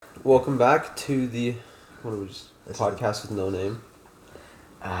Welcome back to the what are we just This podcast with no name.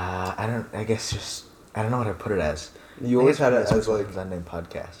 I don't know what I put it as. You always had it as like Unnamed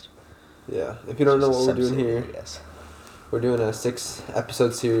podcast. yeah. If you don't know what we're doing here, Yes. we're doing a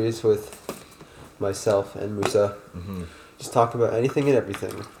 6-episode series with myself and Musa. Mm-hmm. Just talk about anything and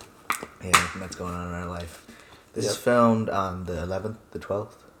everything. Yeah, anything that's going on in our life. This is Yep. filmed on the 11th, the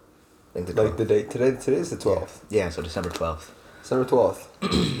 12th. I think the 12th. Like the date today's the 12th. Yeah, so December 12th. December 12th.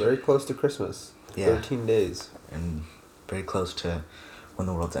 Very close to Christmas. Yeah. 13 days. And very close to when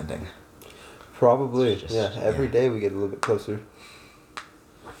the world's ending. Probably. Just- yeah. Every day we get a little bit closer.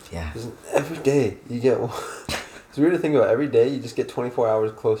 Yeah. Every day you get. It's weird to think about. Every day you just get 24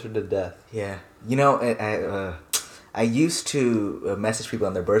 hours closer to death. Yeah. You know, I used to message people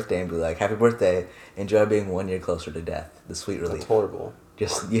on their birthday and be like, "Happy birthday! Enjoy being 1 year closer to death." The sweet relief. That's horrible.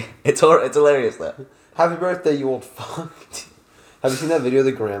 It's hilarious though. Happy birthday, you old fuck. Have you seen that video of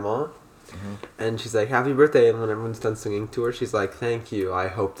the grandma? Mm-hmm. And she's like, happy birthday, and when everyone's done singing to her, she's like, thank you, I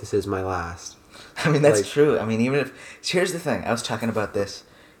hope this is my last. I mean, that's Like- true. I mean, even if... Here's the thing. I was talking about this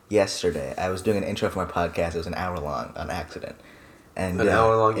yesterday. I was doing an intro for my podcast. It was an hour long on accident. And, An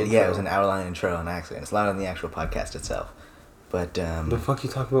hour-long Yeah, intro? it was an hour-long intro on accident. It's longer than the actual podcast itself. But, The fuck you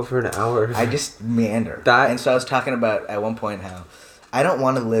talking about for an hour? I just meander. That- And so I was talking about, at one point, how I don't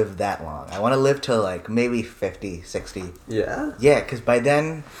want to live that long. I want to live till, like, maybe 50, 60. Yeah? Yeah, because by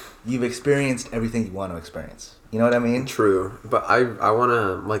then, you've experienced everything you want to experience. You know what I mean? True. But I want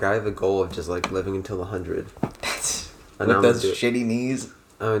to, like, I have a goal of just, like, living until 100. That's... And With I'm those gonna do it. shitty knees.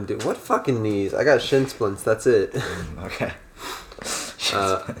 What fucking knees? I got shin splints, that's it. Okay.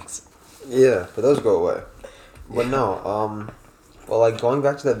 Yeah, but those go away. But no, well, like, going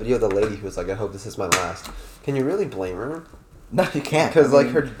back to that video of the lady who was like, I hope this is my last. Can you really blame her? No, you can't. Because, I like,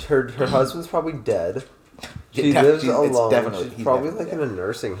 mean, her husband's probably dead. She Yeah, lives it's alone. definitely- She's he's probably, definitely like, in a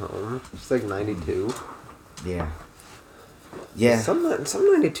nursing home. She's, like, 92. Yeah. Yeah. Some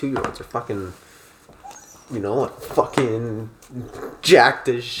 92-year-olds are fucking, you know, like, fucking jacked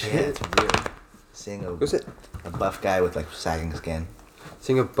as Yeah, shit. it's weird. Seeing Was it? a buff guy with, like, sagging skin.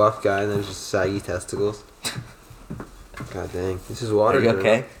 Seeing a buff guy and then just saggy testicles. God dang. This is water. Are you here.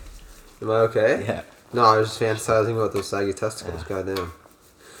 okay? Am I okay? Yeah. No, I was just fantasizing about those saggy testicles. God damn.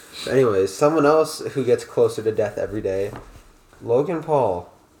 But anyways, someone else who gets closer to death every day, Logan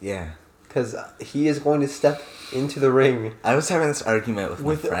Paul. Yeah. Because he is going to step into the ring I was having this argument with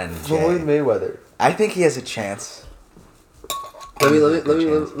my friend, Floyd Jay. Mayweather. I think he has a chance. Let me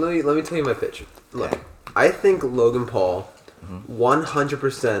tell you my pitch. Look, Okay. I think Logan Paul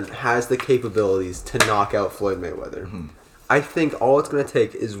 100% has the capabilities to knock out Floyd Mayweather. Mm-hmm. I think all it's going to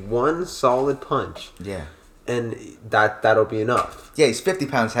take is one solid punch, Yeah. and that'll be enough. Yeah, he's 50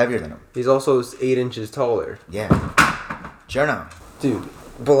 pounds heavier than him. He's also 8 inches taller. Yeah. Journo. Dude,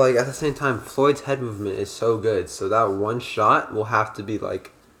 but like at the same time, Floyd's head movement is so good, so that one shot will have to be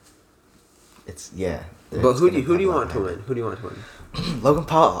like. It's, yeah. But who do you want to win? Win? Who do you want to win? Logan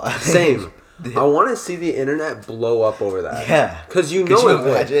Paul. Same. I want to see the internet blow up over that. Yeah. Because you Could know you it would.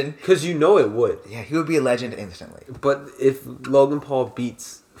 imagine? Because you know it would. Yeah, he would be a legend instantly. But if Logan Paul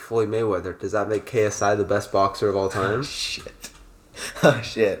beats Floyd Mayweather, does that make KSI the best boxer of all time? Shit. Oh,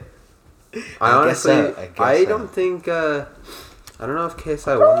 shit. I guess honestly, so. I guess I so. don't think. I don't know if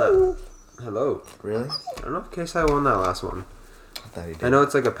KSI won that. Hello. Really? I don't know if KSI won that last one. I thought he did. I know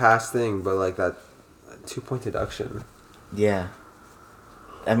it's like a past thing, but like that 2-point deduction. Yeah.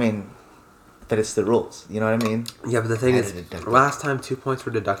 I mean, but it's the rules. You know what I mean? Yeah, but the thing Had is, it deducted. last time 2 points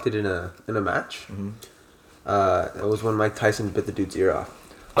were deducted in a match, it was when Mike Tyson bit the dude's ear off.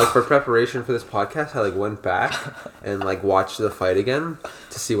 Like for preparation for this podcast, I like went back and like watched the fight again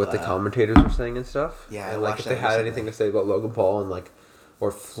to see what the commentators were saying and stuff. Yeah, I and like watched if they that had recently. anything to say about Logan Paul and like or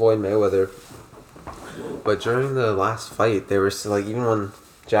Floyd Mayweather. But during the last fight, they were still, like even when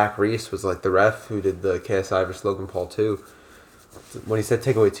Jack Reese was like the ref who did the KSI versus Logan Paul 2. When he said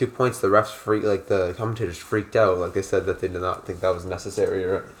take away 2 points, the refs like the commentators freaked out. Like they said that they did not think that was necessary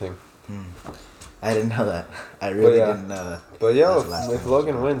or anything. I didn't know that. I really yeah. didn't know that. But yo, That was last if time.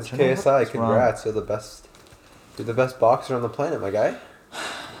 Logan wins, Do you know KSI, what's wrong? congrats. You're the best. You're the best boxer on the planet, my guy.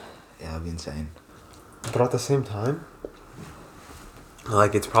 Yeah, that'd be insane. But at the same time,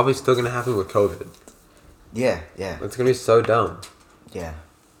 like it's probably still gonna happen with COVID. Yeah, yeah, It's gonna be so dumb. yeah.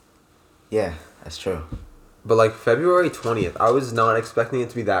 Yeah, that's true. But like February 20th, I was not expecting it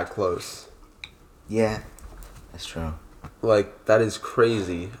to be that close. Yeah, that's true. Like that is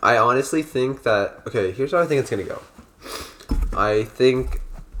crazy. I honestly think that. Okay, here's how I think it's gonna go. I think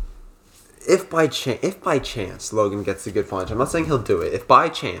if by chance Logan gets a good punch, I'm not saying he'll do it. If by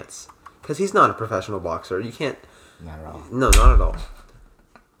chance, because he's not a professional boxer, you can't. Not at all. No, not at all.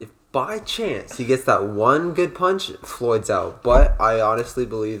 If by chance he gets that one good punch, Floyd's out. But I honestly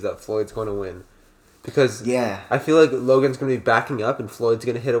believe that Floyd's going to win. Because I feel like Logan's going to be backing up and Floyd's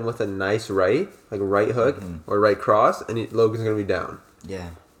going to hit him with a nice right, like a right hook or right cross, and Logan's going to be down. Yeah.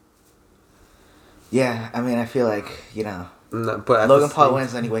 Yeah, I mean, I feel like, you know, but Logan Paul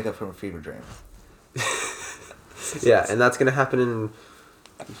wins, then you wake up from a fever dream. Yeah, and that's going to happen in...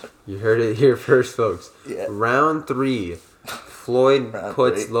 You heard it here first, folks. Yeah. Round 3, Floyd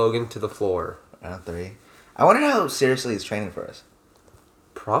puts Logan to the floor. Round 3. I wonder how seriously he's training for us.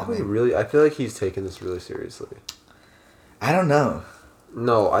 Probably really... I feel like he's taking this really seriously. I don't know.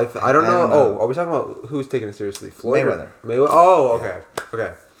 No, I don't know. Oh, are we talking about who's taking it seriously? Floyd? Mayweather. Oh, okay.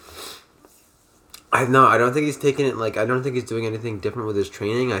 Okay. I don't think he's taking it, like, I don't think he's doing anything different with his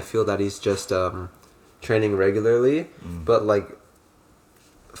training. I feel that he's just training regularly, but, like,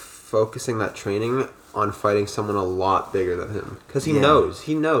 focusing that training on fighting someone a lot bigger than him. Because he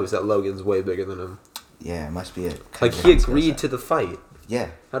knows that Logan's way bigger than him. Yeah, it must be a... Like, he agreed to the fight.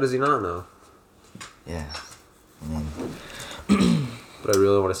 Yeah. How does he not know? Yeah. I mean... But I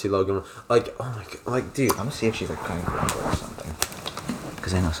really want to see Logan. Like, oh my god. Like, dude. I'm going to see if she's, like, crying for her or something.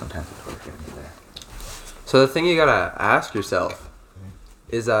 Because I know sometimes it's working there. So the thing you gotta ask yourself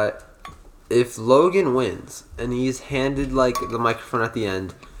is that if Logan wins and he's handed, like, the microphone at the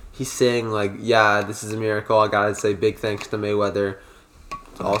end, he's saying, like, yeah, this is a miracle. I gotta say big thanks to Mayweather.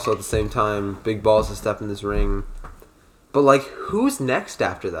 Also, at the same time, big balls to step in this ring. But, like, who's next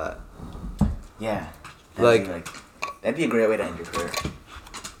after that? Yeah. That'd be a great way to end your career.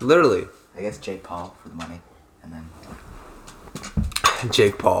 Literally. I guess Jake Paul for the money, and then...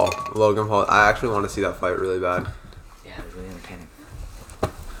 Jake Paul, Logan Paul. I actually want to see that fight really bad. Yeah, it was really entertaining.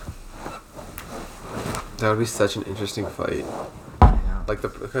 That would be such an interesting fight. I know. Like,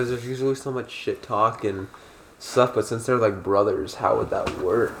 because there's usually so much shit talk and stuff, but since they're like brothers, how would that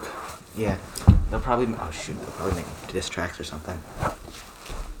work? Yeah. They'll probably... Oh, shoot. They'll probably make diss tracks or something.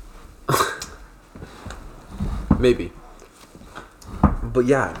 Maybe. But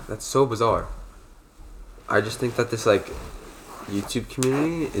yeah, that's so bizarre. I just think that this, like, YouTube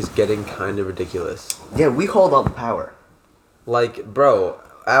community is getting kind of ridiculous. Yeah, we hold all the power. Like, bro,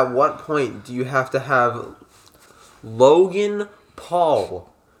 at what point do you have to have Logan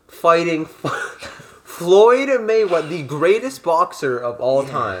Paul fighting Floyd Mayweather, the greatest boxer of all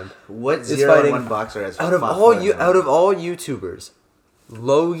time? What 0-1 boxer has out of all YouTubers?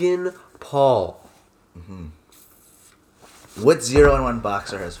 Logan Paul. Mm-hmm. What 0-1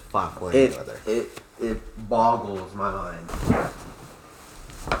 boxer has fought Floyd Mayweather? It boggles my mind.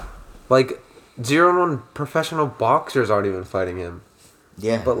 Like, 0-1 professional boxers aren't even fighting him.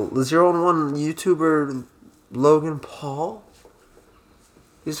 Yeah. But 0-1 YouTuber Logan Paul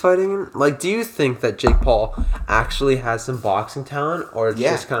is fighting him? Like, do you think that Jake Paul actually has some boxing talent? Or it's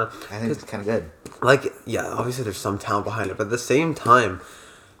just kind of... I think it's kind of good. Like, yeah, obviously there's some talent behind it. But at the same time,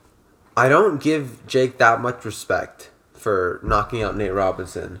 I don't give Jake that much respect for knocking out Nate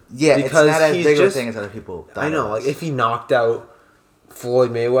Robinson. Yeah, because it's not as big of a thing as other people thought. I know, like, if he knocked out Floyd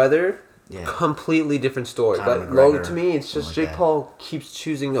Mayweather, yeah, completely different story. Conor But McGregor, to me, it's just Jake Paul keeps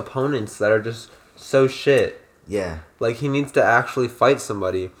choosing opponents that are just so shit. Yeah. Like, he needs to actually fight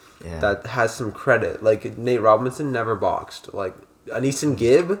somebody that has some credit. Like, Nate Robinson never boxed. Like, Aneeson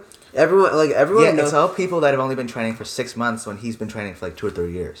Gibb... Everyone knows. It's all people that have only been training for 6 months when he's been training for like 2 or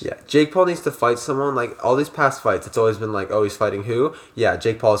 3 years. Yeah, Jake Paul needs to fight someone. Like, all these past fights, it's always been like, oh, he's fighting who? Yeah,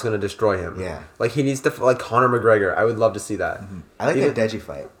 Jake Paul is going to destroy him. Yeah. Like, he needs to, like, Conor McGregor. I would love to see that. Mm-hmm. I like the Deji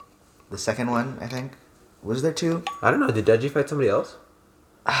fight. The second one, I think. Was there 2? I don't know. Did Deji fight somebody else?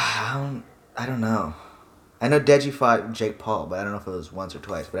 I don't know. I know Deji fought Jake Paul, but I don't know if it was once or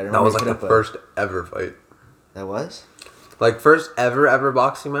twice. But I don't know. That was like the first ever fight. That was? Like, first ever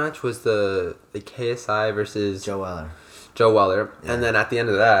boxing match was the KSI versus... Joe Weller. Yeah. And then at the end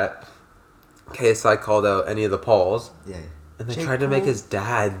of that, KSI called out any of the Pauls. Yeah. And they tried to make his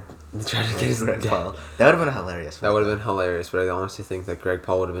dad... They tried to get his dad. Paul. That would have been hilarious. That would have been hilarious, but I honestly think that Greg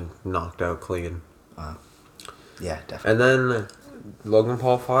Paul would have been knocked out clean. Yeah, definitely. And then Logan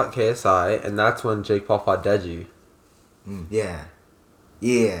Paul fought KSI, and that's when Jake Paul fought Deji. Yeah.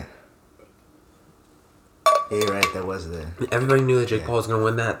 Yeah. Yeah, you're right. That was the... Everybody knew that Jake Paul was going to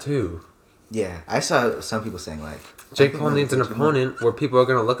win that, too. Yeah. I saw some people saying, like... Jake Paul needs an opponent where people are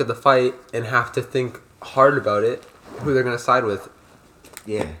going to look at the fight and have to think hard about it, who they're going to side with.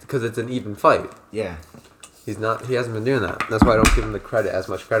 Yeah. Because it's an even fight. Yeah. He hasn't been doing that. That's why I don't give him as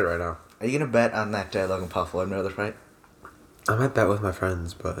much credit right now. Are you going to bet on that Logan Paul Floyd Mayweather fight? I might bet with my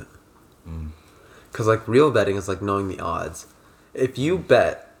friends, but... Because, like, real betting is like knowing the odds. If you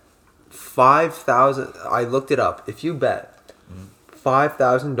bet 5,000... I looked it up. If you bet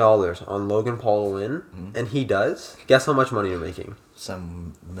 $5,000 on Logan Paul to win, and he does, guess how much money you're making?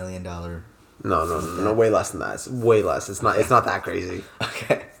 Some $1 million. No, way less than that. It's way less. It's not that crazy.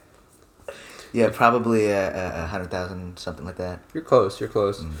 Okay. Yeah, probably 100,000, something like that. You're close.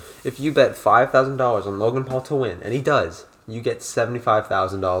 If you bet $5,000 on Logan Paul to win, and he does, you get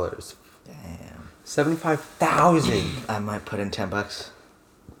 $75,000. Damn. 75,000. I might put in $10.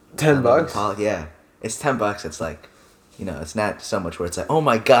 $10? Paul, yeah, it's $10. It's like, it's not so much where it's like, oh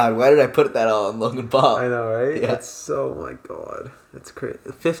my god, why did I put that all on Logan Paul? I know, right? Yeah. That's so, oh my god, that's crazy.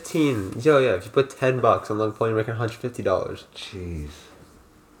 15. Yo, yeah. If you put $10 on Logan Paul, you're making $150. Jeez.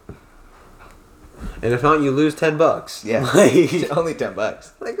 And if not, you lose $10. Yeah. Like, only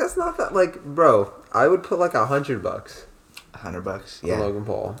 $10. Like that's not that. Like, bro, I would put like $100. $100. Yeah. On Logan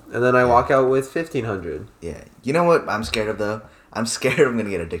Paul, and then I walk out with 1,500. Yeah. You know what I'm scared of though? I'm scared I'm gonna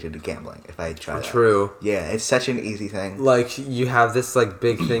get addicted to gambling if I try that. True. Yeah, it's such an easy thing. Like you have this like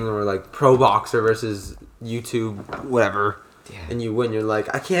big thing where like pro boxer versus YouTube whatever, and you win. You're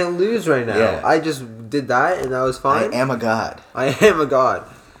like, I can't lose right now. Yeah. I just did that and that was fine. I am a god. I am a god.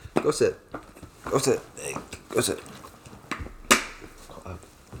 Go sit. Go sit. Hey, go sit.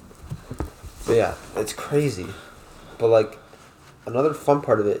 But yeah, it's crazy. But like, another fun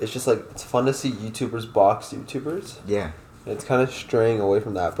part of it is just like it's fun to see YouTubers box YouTubers. Yeah. It's kind of straying away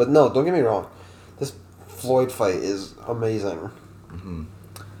from that. But no, don't get me wrong. This Floyd fight is amazing. Mm-hmm.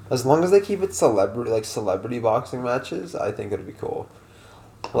 As long as they keep it celebrity boxing matches, I think it'd be cool.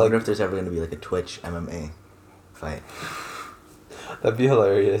 I wonder if there's ever going to be like a Twitch MMA fight. That'd be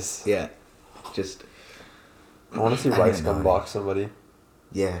hilarious. Yeah. Just... I want to see Rice Gum box somebody.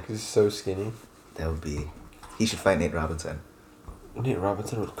 Yeah. Because he's so skinny. That would be... He should fight Nate Robinson. Nate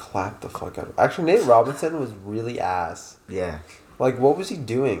Robinson would clap the fuck out of him. Actually, Nate Robinson was really ass. Yeah. Like, what was he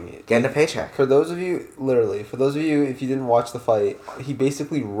doing? Getting a paycheck. For those of you, if you didn't watch the fight, he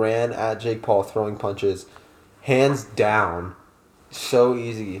basically ran at Jake Paul throwing punches, hands down. So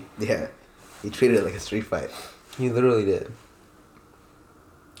easy. Yeah. He treated it like a street fight. He literally did.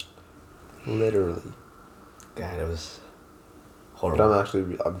 Literally. God, it was horrible.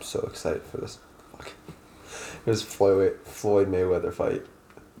 But I'm so excited for this. It was Floyd Mayweather fight.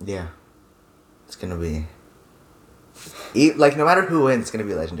 Yeah. It's going to be... Like, no matter who wins, it's going to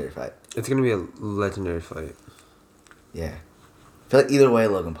be a legendary fight. It's going to be a legendary fight. Yeah. I feel like either way,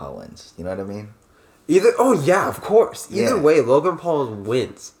 Logan Paul wins. You know what I mean? Oh, yeah, of course. Either Yeah. way, Logan Paul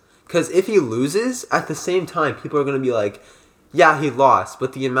wins. Because if he loses, at the same time, people are going to be like, yeah, he lost.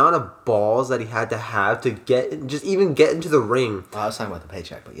 But the amount of balls that he had to have to get into the ring. Well, I was talking about the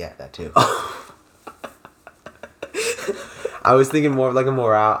paycheck, but yeah, that too. I was thinking more of like a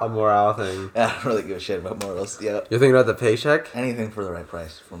morale thing. I don't really give a shit about morals. Yeah. You're thinking about the paycheck? Anything for the right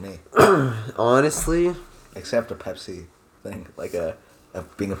price for me. Honestly, except a Pepsi thing, like a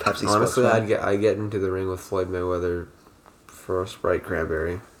being a Pepsi. Honestly, spokesman. I'd get into the ring with Floyd Mayweather for a Sprite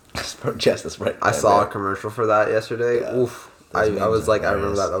Cranberry. Just a Sprite. I saw a commercial for that yesterday. Yeah. Oof. Those I memes was are like, I remember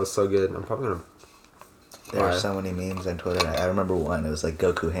hilarious. that. That was so good. I'm probably gonna. There are so many memes on Twitter. I remember one. It was like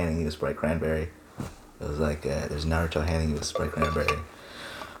Goku handing you a Sprite Cranberry. It was like there's Naruto handing you a Sprite Cranberry.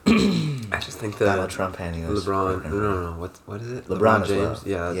 I just think that Donald Trump handing you a Sprite LeBron. Cranberry. No. What is it? LeBron James.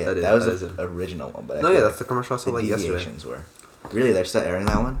 Well. Yeah, that was the the original one. But I No, feel yeah, like that's the commercial I saw the like yesterday. deviations were. Really, they're still airing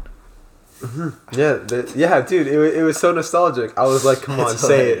that one. Yeah, dude, it was so nostalgic. I was like, come on,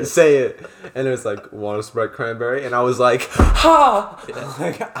 say it, and it was like, want a Sprite Cranberry, and I was like, ha! Yeah.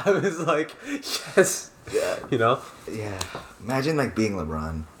 Like I was like, yes, Yeah. you know. Yeah. Imagine like being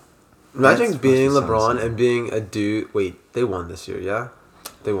LeBron. Imagine That's being supposed to be LeBron so and being a dude. Wait, they won this year, yeah?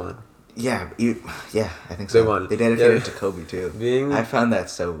 They won. Yeah, I think so. They won. They dedicated Yeah. it to Kobe too. Being I found that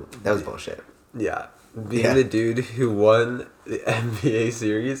that was bullshit. yeah, being Yeah. the dude who won the NBA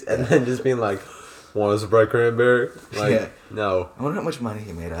series and then just being like, want a Sprite Cranberry? Like, Yeah. no. I wonder how much money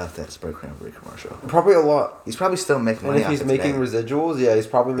he made off that Sprite Cranberry commercial. Probably a lot. He's probably still making And money if off he's it making today. residuals, yeah, he's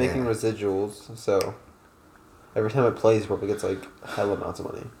probably making Yeah. residuals. So every time it plays, he probably gets like hella amounts of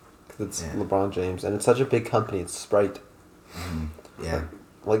money. Because it's Yeah. LeBron James. And it's such a big company. It's Sprite. Mhm. Yeah.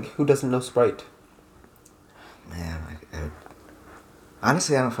 Like, who doesn't know Sprite? Man,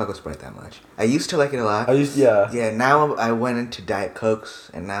 honestly, I don't fuck with Sprite that much. I used to like it a lot. Yeah. Yeah, now I went into Diet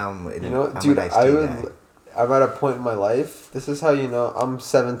Cokes, and now I'm You know what, I'm dude, an iced tea guy. I'm at a point in my life. This is how you know I'm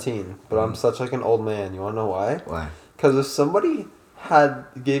 17, but I'm such like an old man. You want to know why? Why? Because if somebody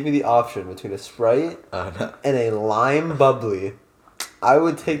gave me the option between a Sprite Oh, no. and a lime bubbly, I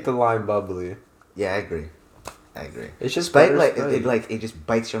would take the lime bubbly. Yeah, I agree. It's just Sprite, better like Sprite. it just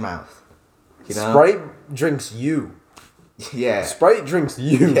bites your mouth. You know? Sprite drinks you. Yeah. Sprite drinks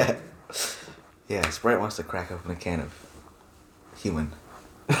you. Yeah. Yeah, Sprite wants to crack open a can of human.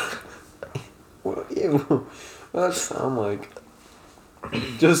 What, ew. What does that sound like?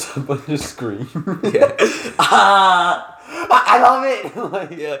 Just a bunch of scream. Yeah. I love it!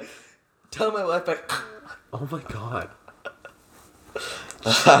 Like, Yeah. Tell my wife oh my god.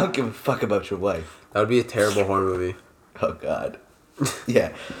 I don't give a fuck about your wife. That would be a terrible horror movie. Oh god.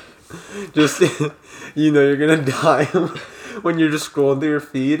 Yeah. Just, you're gonna die when you're just scrolling through your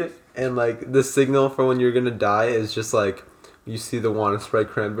feed, and like the signal for when you're gonna die is just like you see the wanna Sprite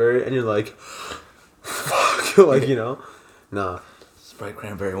cranberry, and you're like, fuck, like nah. Sprite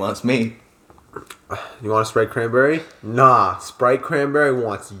Cranberry wants me. You want a Sprite cranberry? Nah, Sprite cranberry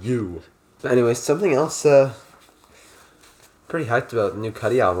wants you. Anyway, something else. Pretty hyped about the new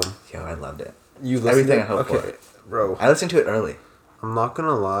Cudi album. Yo, I loved it. You listened Everything to I hoped for. Bro. I listened to it early. I'm not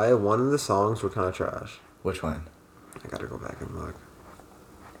gonna lie, one of the songs were kind of trash. Which one? I gotta go back and look.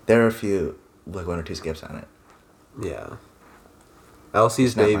 There are a few, like 1 or 2 skips on it. Yeah.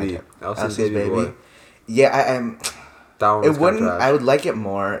 Elsie's It's not my Baby. type. Elsie's Baby Boy. Yeah, I'm. That one It was wouldn't. trash. I would like it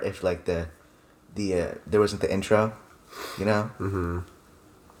more if like the there wasn't the intro, Mm-hmm.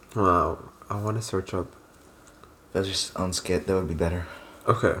 Wow. I want to search up. If it was just on skit, that would be better.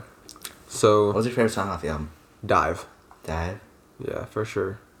 Okay. So. What was your favorite song off the album? Dive. Dive. Yeah, for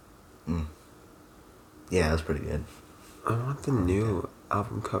sure. Yeah, that was pretty good. I want the new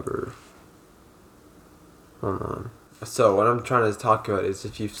album cover. Hold on. So what I'm trying to talk about is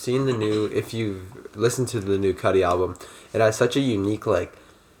if you've listened to the new Cudi album, it has such a unique album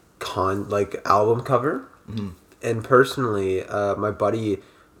cover. Mm-hmm. And personally, my buddy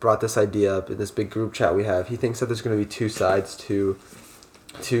brought this idea up in this big group chat we have. He thinks that there's going to be 2 sides to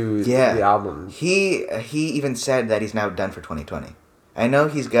the album. He even said that he's now done for 2020. I know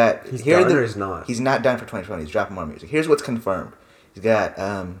he's got. He's done or he's not? He's not done for 2020. He's dropping more music. Here's what's confirmed. He's got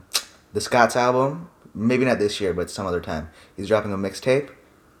the Scott's album. Maybe not this year, but some other time. He's dropping a mixtape.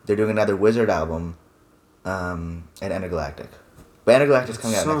 They're doing another Wizard album, and Intergalactic. But Intergalactic's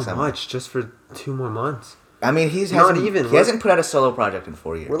coming out next summer. So much just for 2 more months. I mean, he hasn't put out a solo project in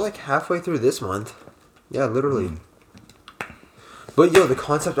 4 years. We're like halfway through this month. Yeah, literally. But yo, the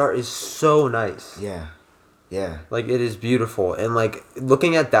concept art is so nice. Yeah. Yeah. Like, it is beautiful. And like,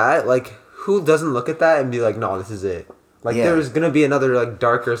 looking at that, like, who doesn't look at that and be like, no, this is it? Like, there's gonna be another, like,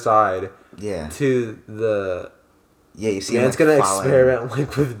 darker side to the... Yeah, you see it's gonna experiment,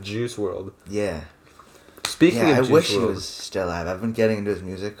 like, with Juice WRLD. Yeah. Speaking of Juice I wish WRLD, he was still alive. I've been getting into his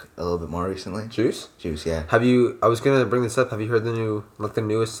music a little bit more recently. Juice? Juice, yeah. I was gonna bring this up. Have you heard the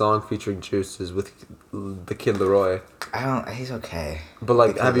newest song featuring Juice is with the Kid Laroi? He's okay. But,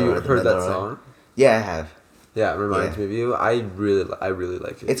 like, have you heard that song? Yeah, I have. Yeah, it reminds me of you. I really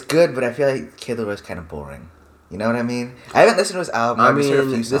like it. It's good, but I feel like Kid Laroi's kind of boring. You know what I mean? I haven't listened to his album. I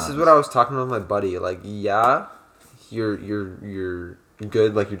mean, this is what I was talking with my buddy. Like, yeah, you're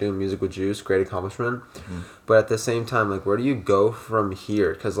good. Like, you're doing music with Juice, great accomplishment. Mm-hmm. But at the same time, like, where do you go from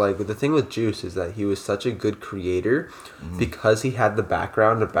here? Because like the thing with Juice is that he was such a good creator because he had the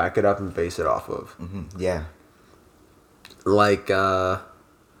background to back it up and base it off of. Mm-hmm. Yeah. Like,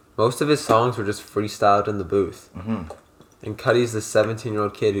 most of his songs were just freestyled in the booth. Mm-hmm. And Cudi's the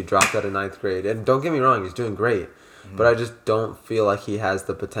 17-year-old kid who dropped out of 9th grade. And don't get me wrong, he's doing great. Mm-hmm. But I just don't feel like he has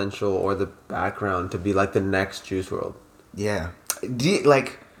the potential or the background to be like the next Juice WRLD. Yeah. Would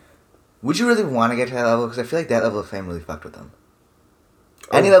you really want to get to that level? Because I feel like that level of fame really fucked with him.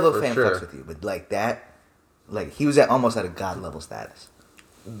 Any level of fame fucks with you. But like that, like he was almost at a god level status.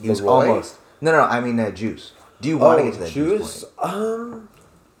 He was almost. No, I mean Juice. Do you want to get to that Juice point?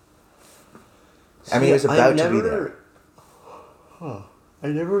 I mean, he was about to be there. I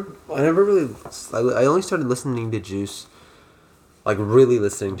never really... I only started listening to Juice... Like, really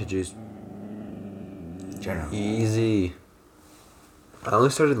listening to Juice... General. Easy. I only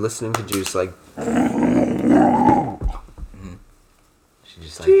started listening to Juice, like... She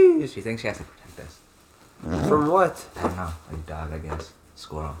just, like... Jeez. She thinks she has to protect us. From what? I don't know. Like dog, I guess.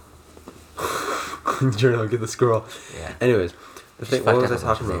 Squirrel. Journal, get the squirrel. Yeah. Anyways, what was I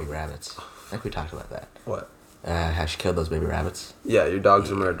talking about? Baby rabbits. I think we talked about that. What? How she killed those baby rabbits. Yeah, your dog's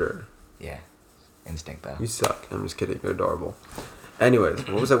a murderer. Yeah. Instinct, though. You suck. I'm just kidding. You're adorable. Anyways,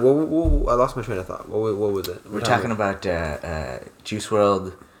 what was that? I lost my train of thought. What was it? We're talking about Juice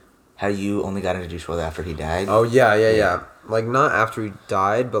WRLD. How you only got into Juice WRLD after he died. Oh, yeah. Like, not after he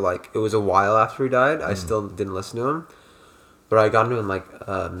died, but, like, it was a while after he died. I still didn't listen to him. But I got into him, like,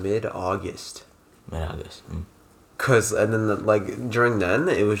 mid-August. Mid-August. And then, during then,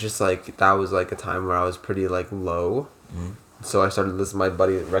 it was just, like, that was, like, a time where I was pretty, like, low. So I started listening. My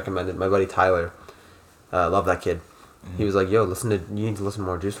buddy recommended, my buddy Tyler. Love that kid. He was like, "Yo, you need to listen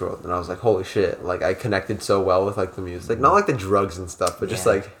more Juice WRLD," and I was like, "Holy shit!" Like I connected so well with like the music, not like the drugs and stuff, but just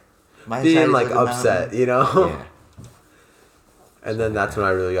like being like upset, you know. Yeah. And then that's when I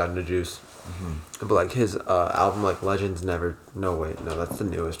really got into Juice. Mm-hmm. But like his album, like Legends Never. No wait, no, that's the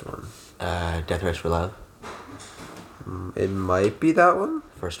newest one. Death Race for Love. It might be that one.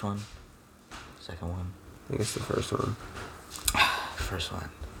 First one. Second one. I think it's the first one. First one.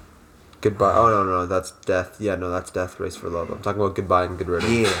 Goodbye. Oh no, that's Death. Yeah, no, that's Death Race for Love. I'm talking about Goodbye and Good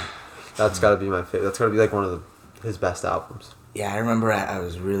Riddance. Yeah. That's got to be my favorite. That's got to be like one of his best albums. Yeah, I remember I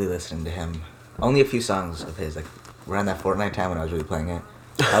was really listening to him. Only a few songs of his, like around that Fortnite time when I was really playing it.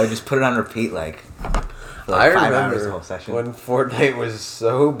 I would just put it on repeat, like for like 5 hours the whole session. When Fortnite was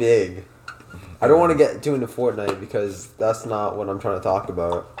so big. I don't want to get too into Fortnite because that's not what I'm trying to talk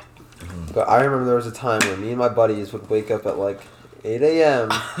about. Mm-hmm. But I remember there was a time when me and my buddies would wake up at like 8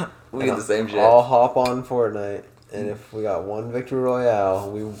 a.m. We did the same shit. All hop on Fortnite, and if we got one victory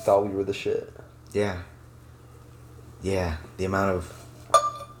royale, we thought we were the shit. Yeah. Yeah, the amount of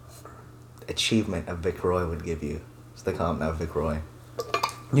achievement a Vic Roy would give you. So they call him now Vic Roy.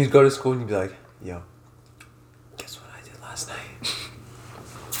 You'd go to school and you'd be like, "Yo, guess what I did last night?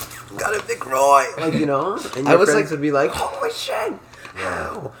 Got a Vic Roy!" Like, you know? And your friends would be like, "Holy shit!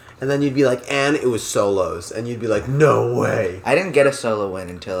 How?" And then you'd be like, "And it was solos." And you'd be like, "No way." I didn't get a solo win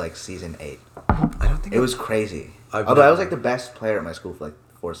until like season 8. I don't think it was crazy. Although I was like the best player at my school for like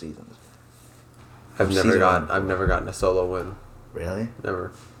 4 seasons. I've never gotten a solo win. Really?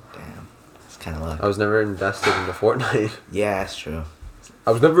 Never. Damn. It's kind of luck. I was never invested into Fortnite. Yeah, that's true.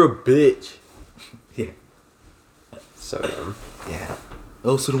 I was never a bitch. Yeah. So dumb. Yeah. I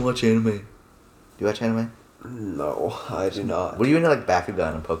also don't watch anime. Do you watch anime? No, I do not. Were you into like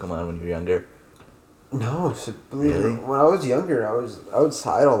Bakugan and Pokemon when you were younger? No, really? When I was younger, I was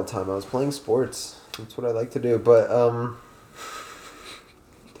outside all the time. I was playing sports. That's what I like to do. But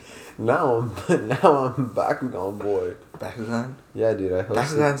now I'm Bakugan boy. Bakugan? Yeah, dude.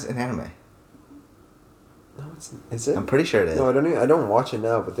 Bakugan's an anime. No, is it? I'm pretty sure it is. No, I don't watch it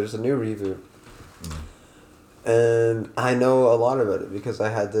now, but there's a new reboot. And I know a lot about it because I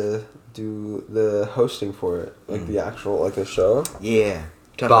had to do the hosting for it, like the actual, like the show. Yeah.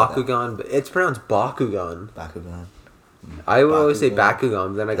 Bakugan, but it's pronounced Bakugan. Bakugan. I would always say Bakugan,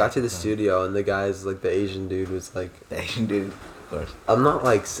 but then I got to the studio and the guy's, like, the Asian dude was like... The Asian dude, of course. I'm not,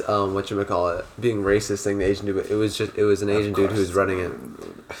 like, whatchamacallit, being racist saying the Asian dude, but it was an Asian dude who was running it.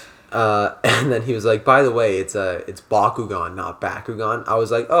 And then he was like, "By the way, it's Bakugan, not Bakugan." I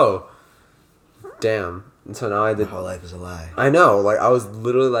was like, "Oh, damn." And so now I did. My whole life is a lie. I know, like I was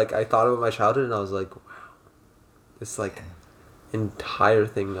literally like I thought about my childhood and I was like, wow, this like entire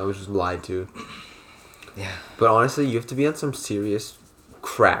thing I was just lied to. Yeah. But honestly, you have to be on some serious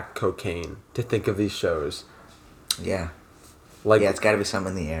crack cocaine to think of these shows. Yeah. Like it's got to be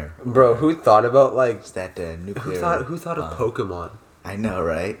something in the air. Bro, who thought about like it's that nuclear? Who thought of Pokemon? I know,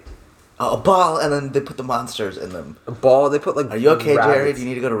 right? Oh, a ball, and then they put the monsters in them. A ball, they put like. Are you okay, rabbits. Jerry? Do you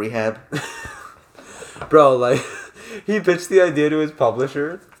need to go to rehab? Bro, like, he pitched the idea to his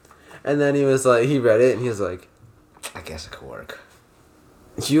publisher, and then he was like, he read it, and he was like, "I guess it could work."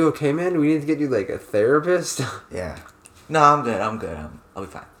 You okay, man? Do we need to get you like a therapist? Yeah. No, I'm good. I'll be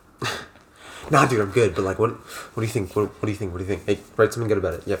fine. Nah, dude, I'm good. But like, what do you think? What do you think? What do you think? Hey, write something good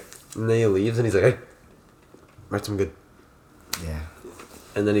about it. Yep. And then he leaves, and he's like, "Hey, write something good." Yeah.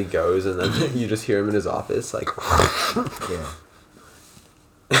 And then he goes, and then you just hear him in his office, like, yeah.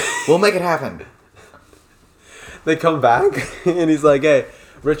 We'll make it happen. They come back, and he's like, "Hey,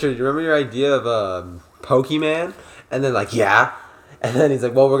 Richard, you remember your idea of Pokemon?" And then like, "Yeah." And then he's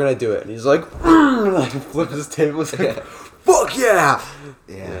like, "Well, we're gonna do it." And he's like, like flips his table. He's like, "Fuck yeah!"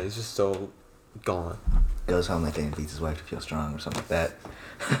 Yeah, he's just so gone. Goes home that day and beats his wife to feel strong or something like that.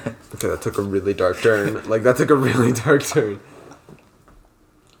 Okay, that took a really dark turn. Like, that took a really dark turn.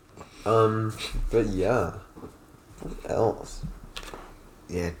 But yeah. What else?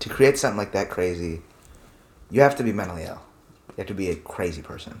 Yeah, to create something like that crazy, you have to be mentally ill. You have to be a crazy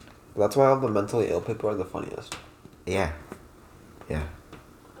person. That's why all the mentally ill people are the funniest. Yeah. Yeah.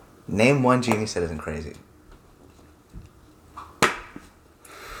 Name one genius that isn't crazy.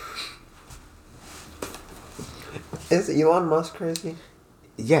 Is Elon Musk crazy?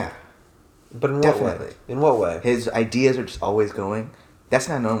 Yeah. But in what way? In what way? His ideas are just always going. That's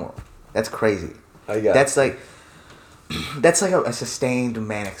not normal. That's crazy. I guess. That's like a sustained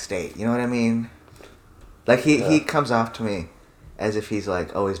manic state. You know what I mean? Like he comes off to me as if he's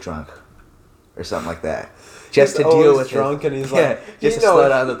like always drunk or something like that. Just he's to deal with drunk and he's like just to slow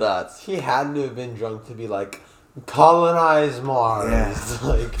down the thoughts. He had to have been drunk to be like colonize Mars. Yeah.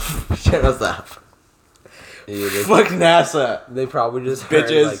 Like shut us up. Yeah, Fuck NASA. They probably just heard,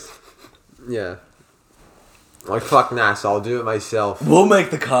 Bitches. like, yeah. Like, fuck NASA, I'll do it myself. We'll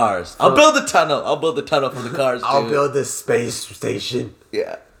make the cars. I'll build the tunnel. I'll build the tunnel for the cars, I'll dude. build this space station.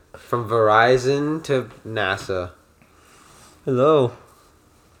 Yeah. From Verizon to NASA. Hello.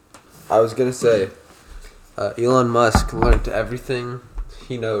 I was gonna say, Elon Musk learned everything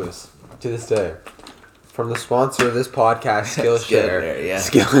he knows to this day from the sponsor of this podcast, Skillshare. Yeah.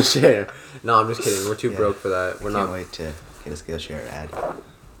 Skillshare. No, I'm just kidding. We're too broke for that. We're Can't not. wait to get a Skillshare ad.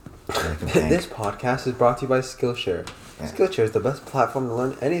 This podcast is brought to you by Skillshare. Yeah. Skillshare is the best platform to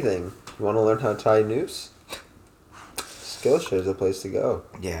learn anything. You want to learn how to tie a noose? Skillshare is the place to go.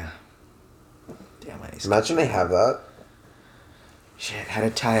 Yeah. Damn, I need Imagine they have that. Shit,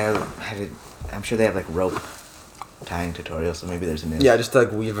 I'm sure they have like rope tying tutorials, so maybe there's an Yeah, just to,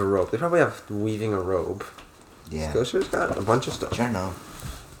 like, weave a rope. They probably have weaving a rope. Yeah. Skillshare's got a bunch of stuff. Sure, no.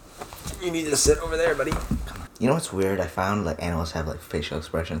 You need to sit over there, buddy. You know what's weird? I found like animals have like facial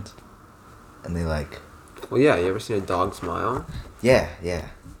expressions, and they like. Well, yeah. You ever seen a dog smile? Yeah.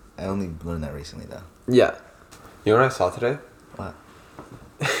 I only learned that recently though. Yeah. You know what I saw today? What?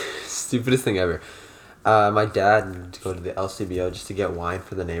 Stupidest thing ever. My dad needed to go to the LCBO just to get wine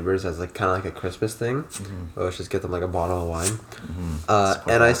for the neighbors as like kind of like a Christmas thing. Mm-hmm. Let's just get them like a bottle of wine. Mm-hmm.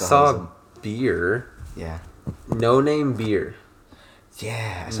 And I saw beer. Yeah. No name beer.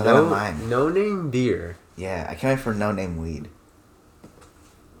 Yeah, I saw that on mine. No name beer. Yeah, I can't wait for no name weed.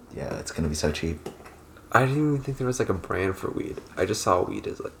 Yeah, it's gonna be so cheap. I didn't even think there was like a brand for weed. I just saw weed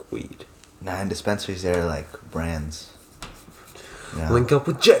as like weed. Nah, in dispensaries there are like brands. You know? Link up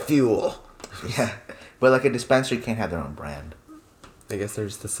with jet fuel. Yeah, but like a dispensary can't have their own brand. I guess they're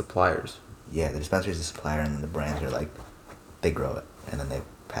just the suppliers. Yeah, the dispensary is the supplier, and then the brands are like, they grow it and then they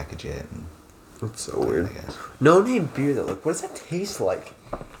package it. And It's so weird. I guess. No name beer though. Like, what does that taste like?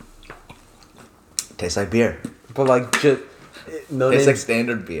 Tastes like beer. But like, just no Tastes name. like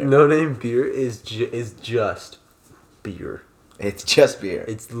standard beer. No name beer is just beer. It's just beer.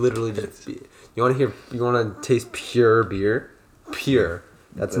 It's literally just beer. You want to hear? You want to taste pure beer? Pure.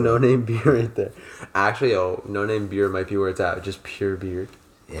 That's no name beer right there. Actually, no name beer might be where it's at. Just pure beer.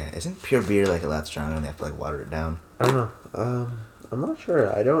 Yeah, isn't pure beer like a lot stronger and they have to like water it down? I don't know. I'm not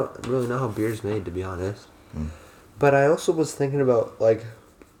sure. I don't really know how beer's made, to be honest. Hmm. But I also was thinking about like,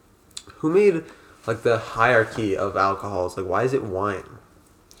 who made like the hierarchy of alcohols? Like, why is it wine?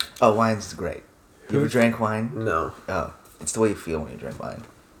 Oh, wine's great. You ever drank wine? No. Oh, it's the way you feel when you drink wine.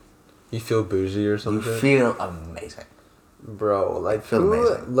 You feel bougie or You something? feel amazing. Bro, like, feel who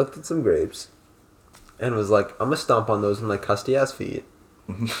amazing. looked at some grapes and was like, I'm gonna stomp on those with my custy ass feet.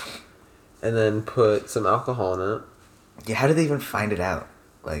 And then put some alcohol in it. Yeah, how did they even find it out?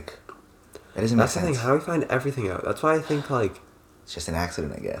 Like, that doesn't make That's the sense. thing. How do we find everything out? That's why I think like. It's just an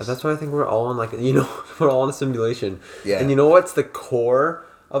accident, I guess. That's why I think we're all in like we're all in a simulation. Yeah. And you know what's the core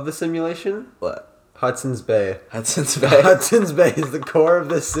of the simulation? What? Hudson's Bay. Hudson's Bay. Hudson's Bay is the core of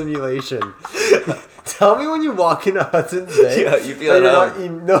this simulation. Tell me when you walk into Hudson's Bay. Yeah, you feel that you're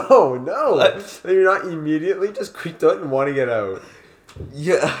at not home. no. What? That you're not immediately just creeped out and want to get out.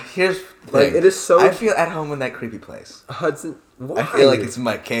 Yeah, here's the Like, thing. it is so. I feel at home in that creepy place. Hudson. Why? I feel like it's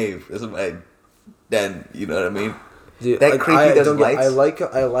my cave. This is my den. You know what I mean? Dude, that like, creepy I does don't get- lights.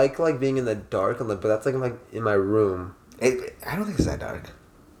 I like being in the dark, and but that's like in my room. I don't think it's that dark.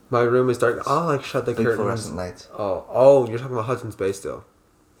 My room is dark. I'll like shut the Big curtains. fluorescent lights. Oh, you're talking about Hudson's Bay still.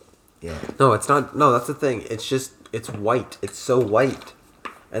 Yeah. No, it's not. No, that's the thing. It's white. It's so white,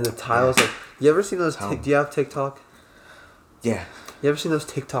 and the tiles like. You ever seen those? Do you have TikTok? Yeah. You ever seen those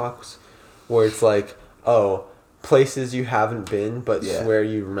TikToks, where it's like, oh, places you haven't been but swear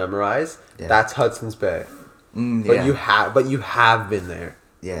you memorize? Yeah. That's Hudson's Bay. But you have been there.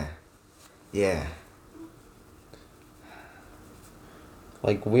 Yeah. Yeah.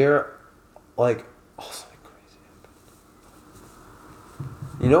 Like we're, like, oh, something crazy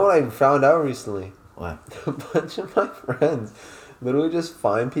happened. You know what I found out recently? What? A bunch of my friends literally just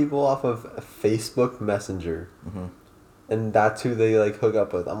find people off of Facebook Messenger. Mm-hmm. And that's who they like hook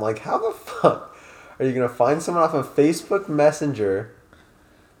up with. I'm like, how the fuck are you gonna find someone off of Facebook Messenger?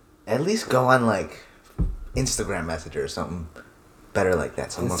 At least go on like Instagram Messenger or something better like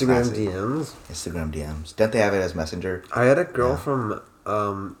that. Something Instagram more classy. DMs. Instagram DMs. Don't they have it as Messenger? I had a girl from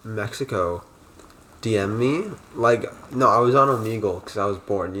Mexico DM me. Like, no, I was on Omegle because I was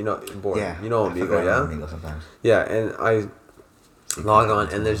born. You know Omegle, yeah? Omegle sometimes. Yeah, and I log on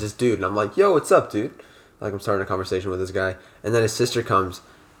and there's this dude and I'm like, yo, what's up, dude? Like, I'm starting a conversation with this guy, and then his sister comes,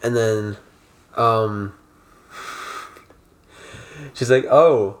 and then she's like,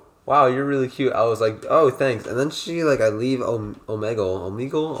 oh, wow, you're really cute. I was like, oh, thanks. And then she, like, I leave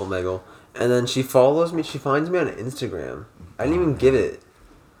Omegle, And then she follows me. She finds me on Instagram. I didn't even give it.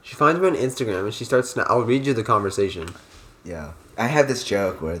 She finds me on Instagram and she starts. I'll read you the conversation. Yeah. I have this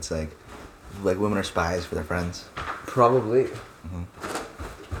joke where it's like women are spies for their friends. Probably. Mm-hmm.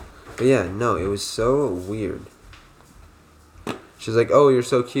 But yeah, no, it was so weird. She was like, "Oh, you're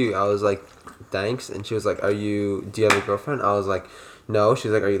so cute." I was like, "Thanks." And she was like, do you have a girlfriend? I was like, "No." She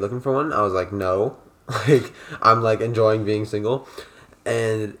was like, "Are you looking for one?" I was like, "No." Like, I'm like enjoying being single.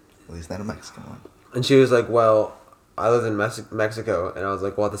 And at least not a Mexican one. And she was like, "Well, I live in Mexico." And I was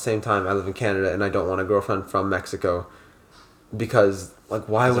like, "Well, at the same time, I live in Canada and I don't want a girlfriend from Mexico." Because, like,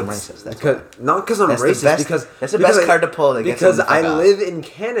 why would... racist, not because I'm racist, because... That's the best card to pull. Because I live in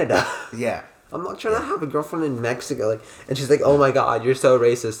Canada. Yeah. I'm not trying to have a girlfriend in Mexico. Like, and she's like, "Oh my God, you're so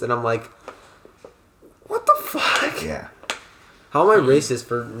racist." And I'm like, what the fuck? Yeah. How am I racist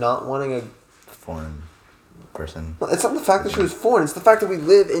for not wanting a... foreign person? Well, it's not the fact that she was foreign. It's the fact that we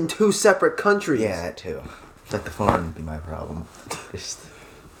live in two separate countries. Yeah, that too. Like, the foreign would be my problem.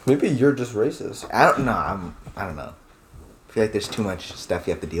 Maybe you're just racist. I don't know. I don't know. I feel like there's too much stuff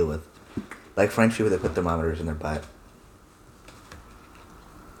you have to deal with. Like French people that put thermometers in their butt.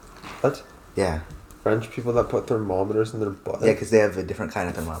 What? Yeah. French people that put thermometers in their butt? Yeah, because they have a different kind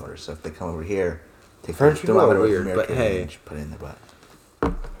of thermometer. So if they come over here, take French the people are thermometer weird, with but mercury hey. and put it in their butt.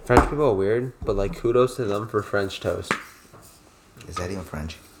 French people are weird, but like kudos to them for French toast. Is that even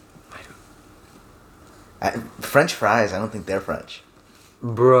French? French fries, I don't think they're French.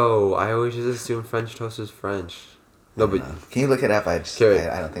 Bro, I always just assume French toast is French. No, but... Can you look it up? I don't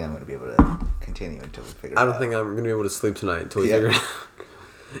think I'm going to be able to continue until we figure it out. I don't think I'm going to be able to sleep tonight until we figure it out.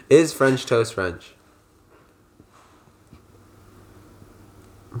 Is French toast French?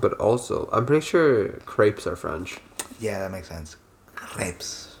 But also, I'm pretty sure crepes are French. Yeah, that makes sense.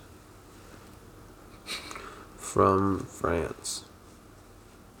 Crepes. From France.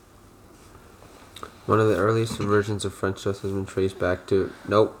 One of the earliest versions of French toast has been traced back to...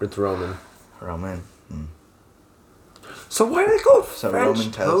 Nope, it's Roman. Roman. So why did I go French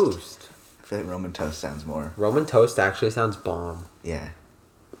Roman toast? I feel like Roman toast sounds more... Roman toast actually sounds bomb. Yeah.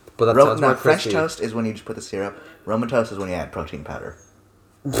 But that sounds more French crispy. toast is when you just put the syrup. Roman toast is when you add protein powder.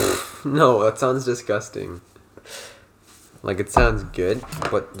 No, that sounds disgusting. Like, it sounds good,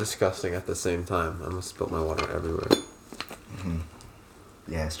 but disgusting at the same time. I'm gonna spill my water everywhere. Mm-hmm.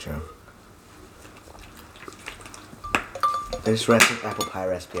 Yeah, it's true. There's apple pie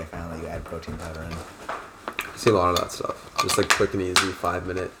recipe I found that you add protein powder in. I see a lot of that stuff. Just like quick and easy,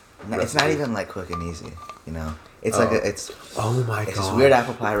 5-minute. No, it's not even like quick and easy, you know. It's like it's. Oh my god! It's this weird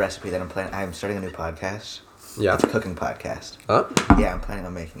apple pie recipe that I'm planning. I'm starting a new podcast. Yeah. It's a cooking podcast. Huh? Yeah, I'm planning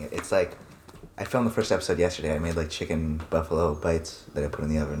on making it. It's like, I filmed the first episode yesterday. I made like chicken buffalo bites that I put in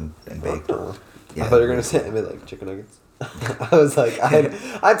the oven and baked. Yeah. I thought you were gonna say I made like chicken nuggets. I was like,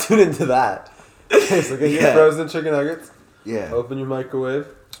 I tuned into that. Okay, so get your frozen chicken nuggets. Yeah. Open your microwave,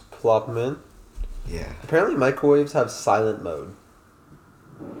 plop them in. Yeah. Apparently microwaves have silent mode.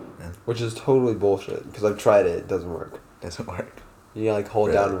 Yeah. Which is totally bullshit, because I've tried it, it doesn't work. Doesn't work. You like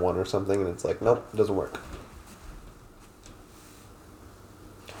hold down one or something and it's like, nope, it doesn't work.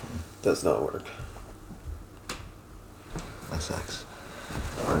 Does not work. That sucks.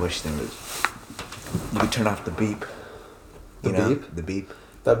 I wish there was... You could turn off the beep. Beep? The beep.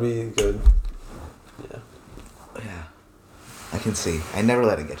 That'd be good. Yeah. Yeah. I can see. I never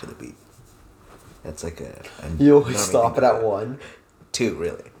let it get to the beep. That's like a you always stop it at 1? 2,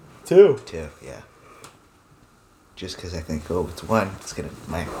 really. 2? 2, yeah. Just because I think, oh, it's 1, it's gonna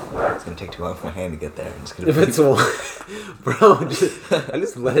take too long for my hand to get there. If it's 1, bro, I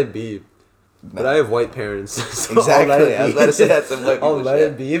just let it beep. But I have white parents. So exactly. I was about to say that's some white people I'll let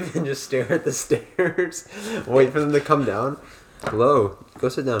it beep and just stare at the stairs. Wait for them to come down. Hello. Go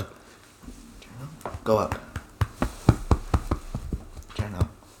sit down. Go up. Journal.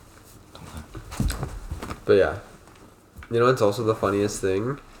 Come on. But yeah. You know what's also the funniest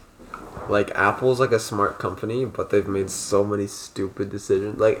thing? Like, Apple's like a smart company, but they've made so many stupid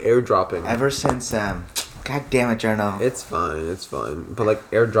decisions. Like, airdropping. Ever since, God damn it, Journal. It's fine. But like,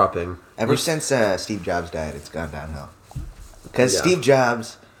 airdropping. Ever since Steve Jobs died, it's gone downhill. Because Steve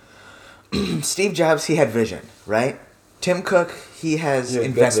Jobs, he had vision, right? Tim Cook, he has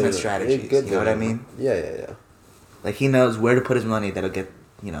investment strategies. You know what I mean? Yeah. Like, he knows where to put his money that'll get,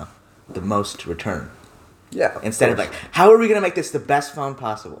 the most return. Yeah. Instead of like, how are we going to make this the best phone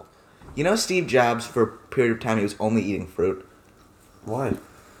possible? You know, Steve Jobs, for a period of time, he was only eating fruit. Why?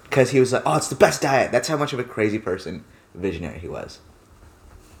 Because he was like, oh, it's the best diet. That's how much of a crazy person, visionary he was.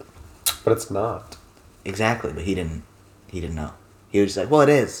 But it's not. Exactly, but he didn't know. He was just like, well, it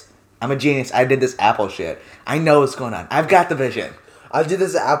is. I'm a genius. I did this Apple shit. I know what's going on. I've got the vision. I did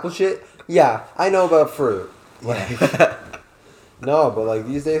this Apple shit. Yeah, I know about fruit. Like, Yeah. no, but like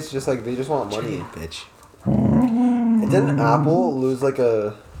these days, just like they just want money. Bitch. Didn't Apple lose like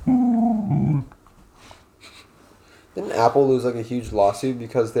a? Didn't Apple lose like a huge lawsuit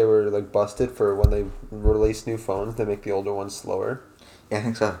because they were like busted for when they release new phones, they make the older ones slower? Yeah, I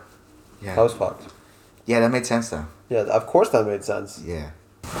think so. Yeah. That was fucked. Yeah, that made sense though. Yeah, of course that made sense. Yeah.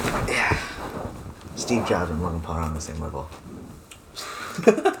 Yeah. Steve Jobs and Logan Paul are on the same level.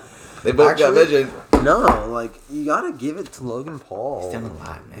 They both got vision. No, like you gotta give it to Logan Paul. He's done a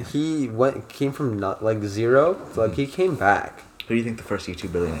lot, man. He came from not like zero, to, like he came back. Who do you think the first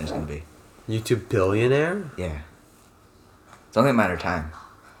YouTube billionaire is gonna be? YouTube billionaire? Yeah. It's only a matter of time.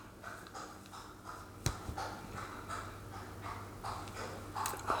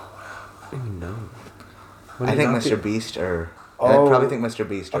 I don't even know. I think Mr. Beast or... Oh. I'd probably think Mr.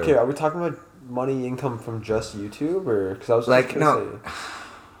 Beast or... Okay, are we talking about money income from just YouTube or... Because I was like, no. say.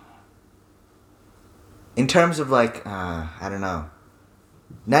 In terms of like, I don't know.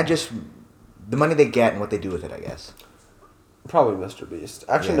 Not just the money they get and what they do with it, I guess. Probably Mr. Beast.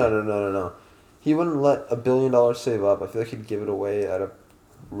 Actually, Yeah. no. He wouldn't let $1 billion save up. I feel like he'd give it away at a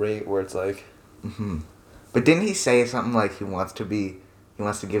rate where it's like... Mm-hmm. But didn't he say something like he wants to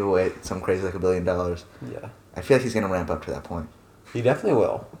give away some crazy like $1 billion? Yeah. I feel like he's gonna ramp up to that point. He definitely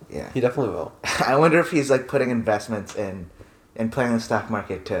will. Yeah. He definitely will. I wonder if he's like putting investments in and playing the stock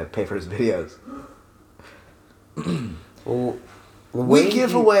market to pay for his videos. Well, We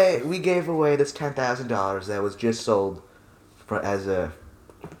gave away this $10,000 that was just sold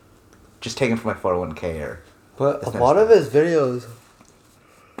just taken from my 401k or. But a lot of his videos,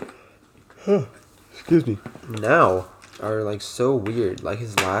 excuse me, now are like so weird. Like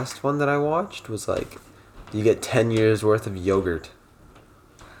his last one that I watched was like, you get 10 years worth of yogurt.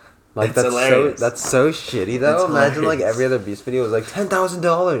 Like That's hilarious. That's so shitty though. That's Imagine hilarious. like every other Beast video was like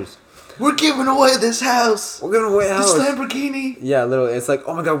 $10,000. We're giving away this house. We're giving away a house. This Lamborghini. Yeah, literally. It's like,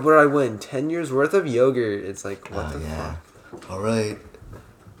 oh my god, what did I win? 10 years worth of yogurt. It's like, what the fuck? All right.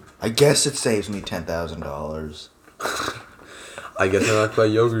 I guess it saves me $10,000. I guess I like my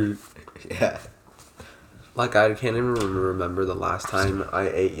yogurt. Yeah. Like, I can't even remember the last time I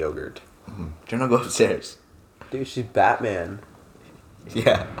ate yogurt. Mm-hmm. Jonah, go upstairs. Dude, she's Batman.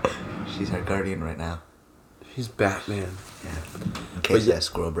 Yeah. She's our guardian right now. She's Batman. Yeah. In case that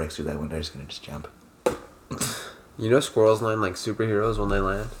squirrel breaks through that window, he's gonna just jump. You know squirrels land like superheroes when they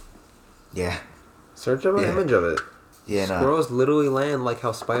land? Yeah. Search up an image of it. Yeah, Squirrels literally land like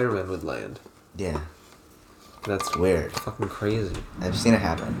how Spider-Man would land. Yeah. That's weird. Fucking crazy. I've seen it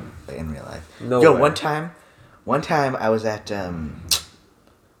happen, but in real life. No Yo, way. one time I was at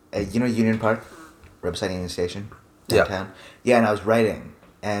Union Park, Riverside Union Station, downtown. Yeah, and I was writing,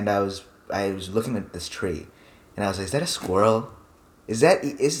 and I was looking at this tree, and I was like, "Is that a squirrel? Is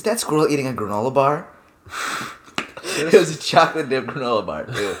that squirrel eating a granola bar?" It was a chocolate dipped granola bar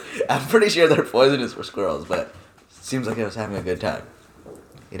too. I'm pretty sure they're poisonous for squirrels, but it seems like it was having a good time.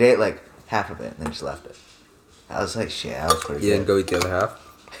 It ate like half of it and then just left it. I was like, shit, that was pretty good. You didn't go eat the other half?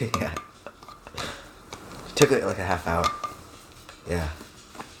 Yeah. It took like a half hour. Yeah.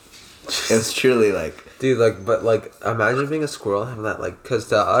 It was truly like... Dude, like, but like, imagine being a squirrel and having that, like, because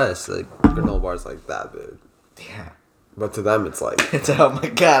to us, like, granola bars like that big. Yeah. But to them, it's like... It's, oh my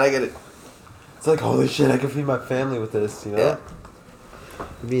god, I get it. It's like, holy shit, I can feed my family with this, you know? Yeah.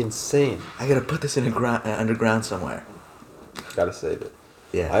 It'd be insane. I gotta put this in underground somewhere. Gotta save it.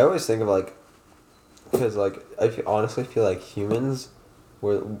 Yeah. I always think of, like, because, like, honestly feel like humans,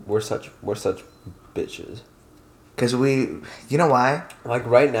 we're such bitches. Because you know why? Like,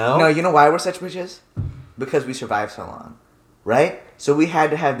 right now... No, you know why we're such bitches? Because we survived so long. Right? So we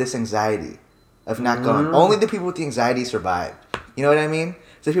had to have this anxiety of not going. Only the people with the anxiety survived. You know what I mean?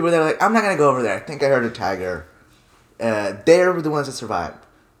 So people that are like, I'm not going to go over there. I think I heard a tiger. They're the ones that survived.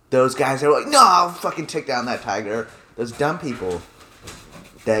 Those guys that are like, no, I'll fucking take down that tiger. Those dumb people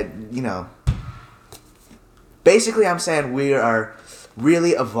that, you know... Basically, I'm saying we are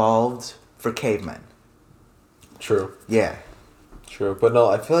really evolved for cavemen. True. Yeah. True. But no,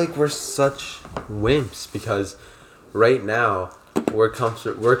 I feel like we're such wimps because right now we're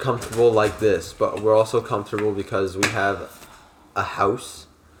comfortable like this, but we're also comfortable because we have a house.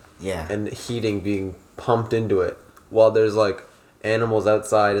 Yeah. And heating being pumped into it while there's like animals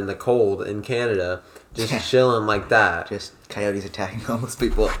outside in the cold in Canada just chilling like that. Just coyotes attacking homeless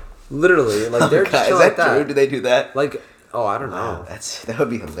people. Literally, like they're just chilling like that. Is that true? Do they do that? Like, oh, I don't know. Wow, that would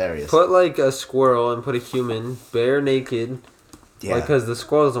be hilarious. Put like a squirrel and put a human bare naked. Yeah. Like, because the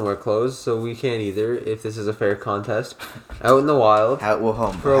squirrel doesn't wear clothes, so we can't either. If this is a fair contest, out in the wild. How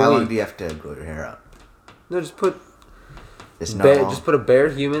long do you have to grow your hair out? No, just put Just normal. Just put a bear,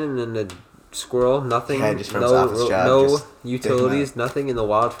 human, and then a squirrel. Nothing. Yeah, just from his office job. No just utilities. Nothing in the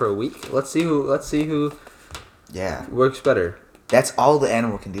wild for a week. Let's see who. Yeah. Works better. That's all the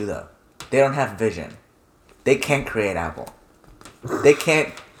animal can do, though. They don't have vision. They can't create apple. They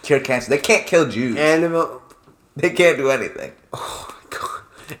can't cure cancer. They can't kill Jews. They can't do anything. Oh my god.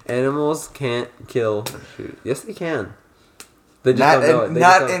 Animals can't kill Jews. Yes, they can. They just don't know it.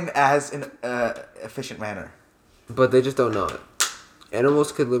 Not in as efficient manner. But they just don't know it.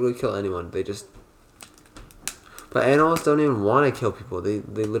 Animals could literally kill anyone. But animals don't even want to kill people. They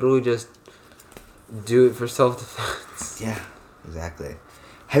literally just do it for self-defense. Yeah, exactly.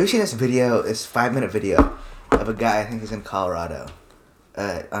 Have you seen this video? This 5-minute video of a guy. I think he's in Colorado,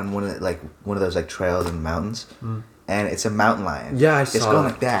 on one of those like trails in the mountains, and it's a mountain lion. Yeah, I saw. It's going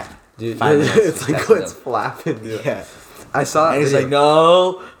like that. Dude, 5 minutes. it's like it's flapping. Dude. Yeah, I saw it. And he's like,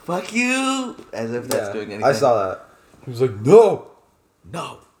 "No, fuck you," as if that's doing anything. I saw that. He was like, "No,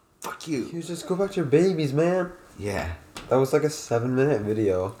 fuck you." He was just go back to your babies, man. Yeah, that was like a 7-minute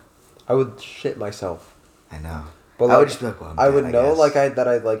video. I would shit myself. I know. But I would just be like, well, I would know that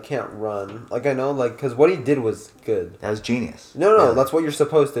I can't run. Like I know because what he did was good. That was genius. No, yeah. That's what you're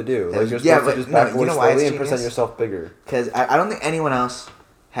supposed to do. Like you're supposed to just back away slowly and present yourself bigger. Because I don't think anyone else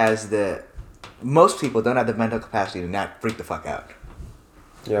has the. Most people don't have the mental capacity to not freak the fuck out.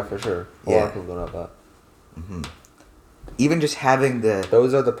 Yeah, for sure. A lot of people don't have that. Mm-hmm. Even just having the.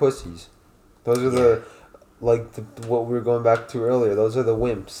 Those are the pussies. Those are the, what we were going back to earlier. Those are the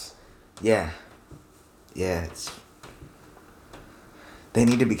wimps. Yeah. Yeah, it's. They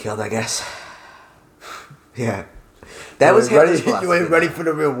need to be killed, I guess. Yeah. That was Hitler's philosophy. You ain't ready for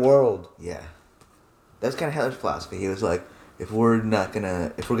the real world. Yeah. That was kind of Hitler's philosophy. He was like, if we're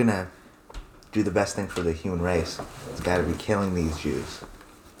gonna do the best thing for the human race, it's gotta be killing these Jews.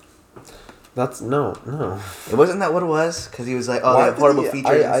 No. It wasn't that what it was? Because he was like, oh, they have horrible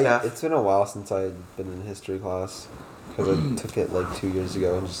features and stuff. It's been a while since I'd been in history class. Because I took it 2 years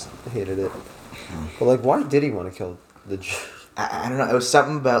ago and just hated it. But why did he want to kill the Jews? I don't know. It was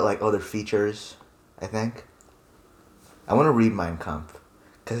something about their features, I think. I want to read Mein Kampf.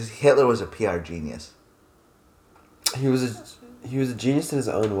 Because Hitler was a PR genius. He was a genius in his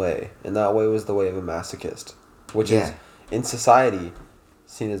own way. And that way was the way of a masochist. Which is, in society,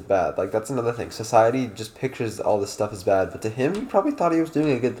 seen as bad. That's another thing. Society just pictures all this stuff as bad. But to him, he probably thought he was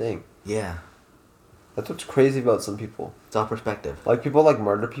doing a good thing. Yeah. That's what's crazy about some people. It's all perspective. People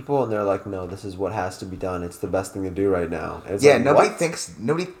murder people and they're like, no, this is what has to be done. It's the best thing to do right now. It's nobody thinks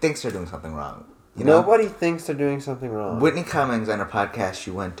they're doing something wrong. Nobody thinks they're doing something wrong. Whitney Cummings on her podcast she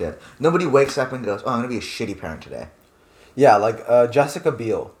went to. Nobody wakes up and goes, oh, I'm going to be a shitty parent today. Yeah, Jessica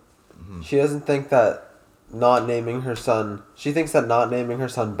Biel. Mm-hmm. She doesn't think that not naming her son... She thinks that not naming her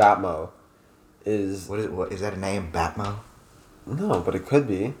son Batmo is... What is that a name, Batmo? No, but it could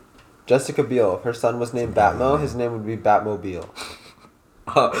be. Jessica Biel. If her son was named Batmo, his name would be Batmobile.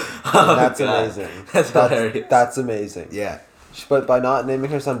 That's amazing. That's hilarious. That's amazing. Yeah. But by not naming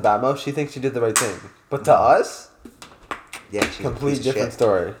her son Batmo, she thinks she did the right thing. But to us, she's complete different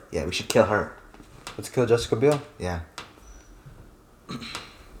story. Yeah, we should kill her. Let's kill Jessica Biel. Yeah.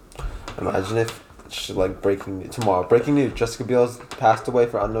 Imagine if breaking news, Jessica Biel's passed away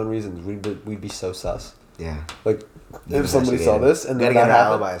for unknown reasons. We'd be so sus. Yeah. If somebody saw this and then we gotta get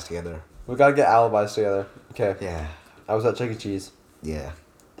our alibis together. We gotta get alibis together. Okay. Yeah. I was at Chuck E. Cheese. Yeah.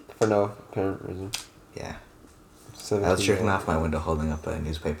 For no apparent reason. Yeah. I was jerking off my window holding up a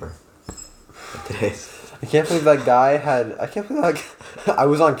newspaper. I can't believe that guy had... I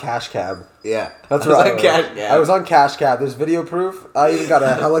was on Cash Cab. Yeah. That's right. I was on Cash Cab. There's video proof. I even got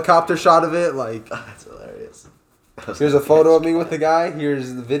a helicopter shot of it. That's hilarious. Here's a photo of me with the guy.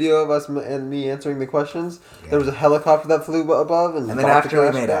 Here's the video of us and me answering the questions. Yeah. There was a helicopter that flew above. And then after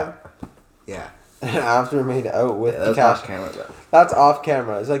we made out. Yeah. After we made out with the cash. Off camera, though. That's off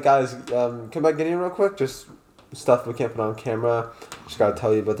camera. It's like, guys, come back in here real quick. Just stuff we can't put on camera. Just gotta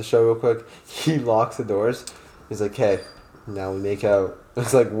tell you about the show real quick. He locks the doors. He's like, hey, now we make out.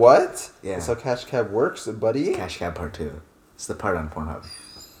 It's like, what? Yeah. That's how Cash Cab works, buddy. Cash Cab Part 2. It's the part on Pornhub.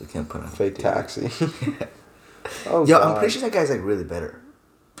 We can't put on Fake taxi. Oh, yo, God. I'm pretty sure that guy's really bitter.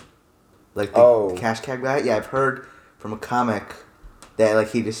 The Cash Cab guy. Yeah, I've heard from a comic that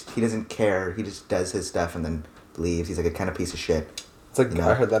he doesn't care. He just does his stuff and then leaves. He's a kind of piece of shit. It's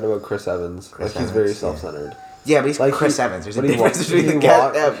I heard that about Chris Evans. He's very self-centered. Yeah, but he's Chris Evans. There's a difference between the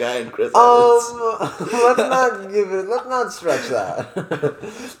Cash Cab guy and Chris Evans. Let's not stretch that.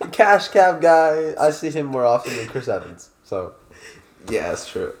 The Cash Cab guy, I see him more often than Chris Evans. So, yeah, that's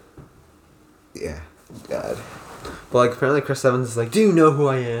true. Yeah, God. But apparently Chris Evans is do you know who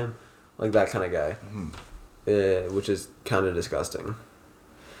I am? That kind of guy. Mm-hmm. which is kind of disgusting.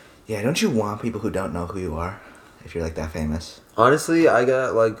 Yeah, don't you want people who don't know who you are if you're like that famous? Honestly, I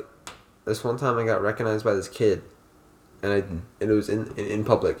got like this one time I got recognized by this kid, and and it was in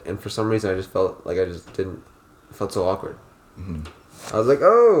public, and for some reason I just felt like it felt so awkward. Mm-hmm. I was like,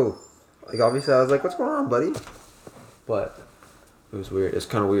 oh, like obviously I was like, what's going on, buddy? But it was weird. It's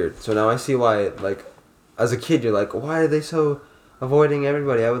kind of weird. So now I see why, like, as a kid, you're like, why are they so avoiding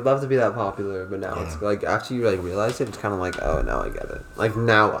everybody? I would love to be that popular, but now it's like after you like realize it, it's kind of like, oh, now I get it. Like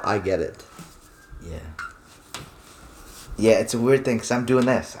now I get it. Yeah. Yeah, it's a weird thing because I'm doing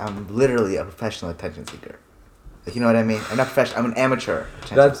this. I'm literally a professional attention seeker. Like, you know what I mean? I'm not professional. I'm an amateur.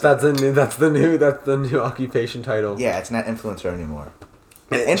 That's the new occupation title. Yeah, it's not influencer anymore.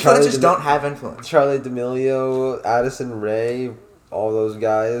 Influencers don't have influence. Charlie D'Amelio, Addison Rae, all those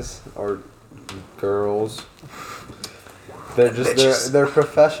guys or girls. They're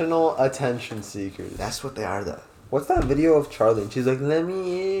professional attention seekers. That's what they are, though. What's that video of Charlie? And she's like, "Let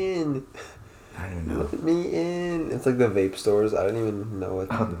me in." I don't even know. Let me in. It's like the vape stores. I don't even know what.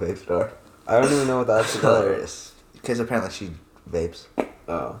 Oh, the vape store. I don't even know what that's about. Hilarious. Because apparently she vapes.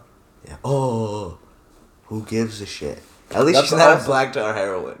 Oh. Yeah. Oh. Who gives a shit? At least she's not a black tar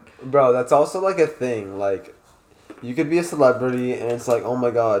heroin. Bro, that's also like a thing. Like, you could be a celebrity and it's like, oh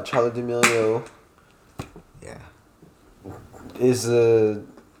my god, Charlie D'Amelio. Yeah. Is I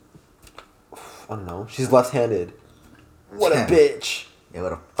don't know. She's left-handed. What a bitch. Yeah,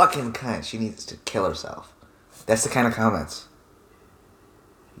 what a fucking cunt. She needs to kill herself. That's the kind of comments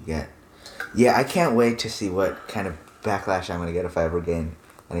you get. Yeah, I can't wait to see what kind of backlash I'm going to get if I ever gain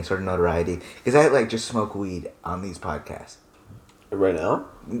any sort of notoriety. Because I, like, just smoke weed on these podcasts. Right now?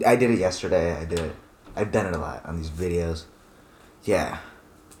 I did it yesterday. I've done it a lot on these videos. Yeah.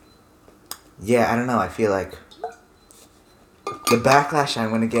 Yeah, I don't know. I feel like the backlash I'm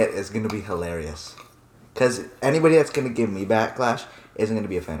going to get is going to be hilarious. Because anybody that's going to give me backlash isn't going to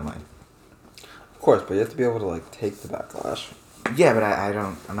be a fan of mine. Of course, but you have to be able to, like, take the backlash. Yeah, but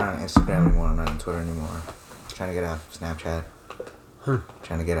I'm not on Instagram anymore. I'm not on Twitter anymore. I'm trying to get off Snapchat.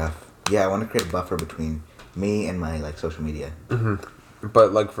 Trying to get off. Yeah, I want to create a buffer between me and my, like, social media. Mm-hmm.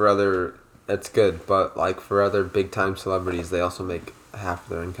 But, like, it's good, but, like, for other big-time celebrities, they also make half of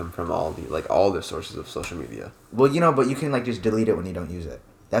their income from all their sources of social media. Well, but you can, like, just delete it when you don't use it.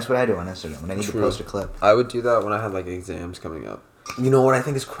 That's what I do on Instagram, when I need to post a clip. I would do that when I had, like, exams coming up. You know what I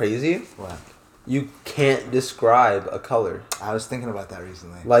think is crazy? What? You can't describe a color. I was thinking about that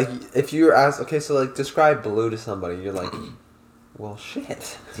recently. Like, if you were asked, okay, so, like, describe blue to somebody, you're like, well,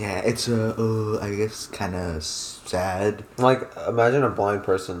 shit. Yeah, it's, I guess, kind of sad. Like, imagine a blind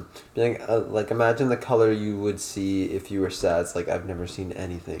person. Imagine the color you would see if you were sad. It's like, I've never seen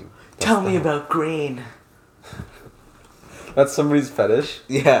anything. Tell me about green. That's somebody's fetish?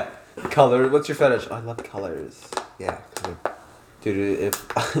 Yeah. Color. What's your fetish? I love colors. Yeah. Dude,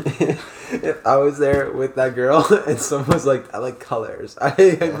 if I was there with that girl and someone was like, I like colors,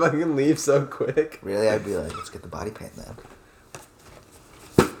 I'd fucking leave so quick. Really? I'd be like, let's get the body paint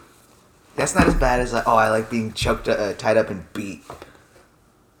then. That's not as bad as like, I like being tied up and beat.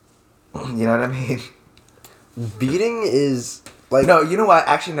 You know what I mean? Beating is like, no. You know what?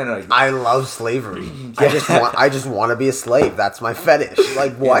 Actually, no. I love slavery. I just want to be a slave. That's my fetish.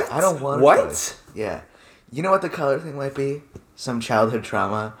 Like what? Yeah, I don't want. What? Yeah. You know what the color thing might be? Some childhood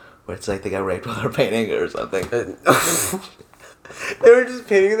trauma where it's like they got raped while they're painting or something. They were just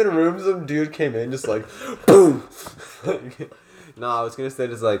painting in their room. Some dude came in, just like, boom. No, I was gonna say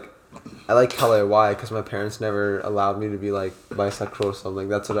just like, I like color. Why? Because my parents never allowed me to be like bisexual or something.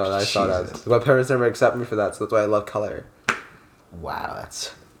 That's what I thought as. My parents never accept me for that, so that's why I love color. Wow,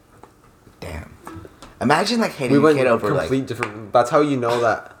 that's damn. Imagine like hating a kid over like different. That's how you know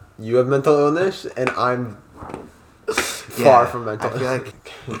that you have mental illness and I'm far from mental. I feel like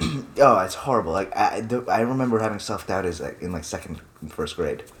it's horrible. Like I remember having self-doubt as like in like second and first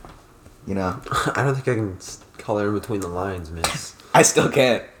grade. You know? I don't think I can color in between the lines, miss. I still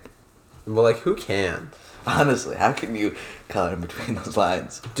can't. Well, like, who can? Honestly, how can you color in between those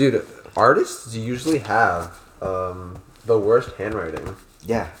lines? Dude, artists usually have the worst handwriting.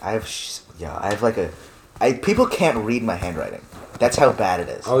 Yeah, I have like people can't read my handwriting. That's how bad it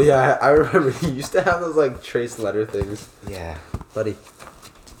is. Oh yeah, I remember you used to have those like trace letter things. Yeah. Buddy.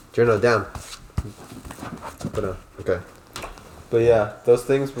 Journal down. Okay. But yeah, those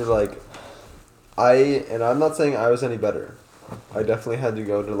things were like, I'm not saying I was any better. I definitely had to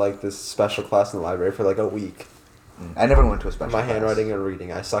go to like this special class in the library for like a week. I never went to a special class. Handwriting and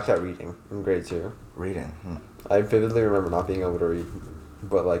reading. I sucked at reading in grade 2. Reading? I vividly remember not being able to read.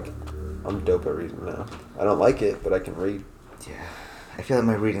 But like, I'm dope at reading now. I don't like it, but I can read. Yeah. I feel like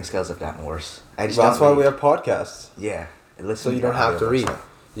my reading skills have gotten worse. I just That's don't why read. we have podcasts. Yeah. So you don't have to read. Stuff.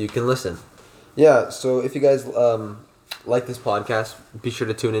 You can listen. Yeah, so if you guys like this podcast, be sure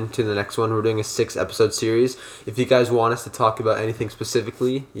to tune in to the next one. We're doing a 6-episode series. If you guys want us to talk about anything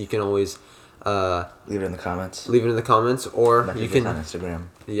specifically, you can always leave it in the comments. Leave it in the comments, or Message you can on Instagram.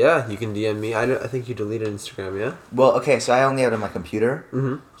 Yeah, you can DM me. I think you deleted Instagram, yeah? Well, okay, so I only have it on my computer,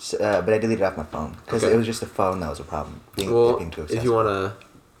 Mm-hmm. but I deleted it off my phone because it was just the phone that was a problem. Being too accessible. If you want a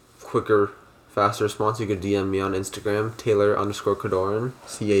quicker, faster response, you could DM me on Instagram, Taylor_Cadorin,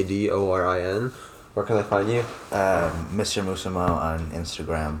 CADORIN. Where can I find you? Mr. Musamo on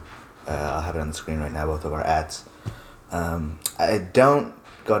Instagram. I'll have it on the screen right now, both of our ads. I don't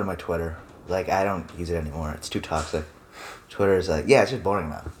go to my Twitter. Like, I don't use it anymore. It's too toxic. Twitter is like, it's just boring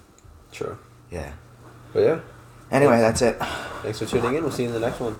now. True. Yeah. But yeah. Anyway, that's it. Thanks for tuning in. We'll see you in the next one.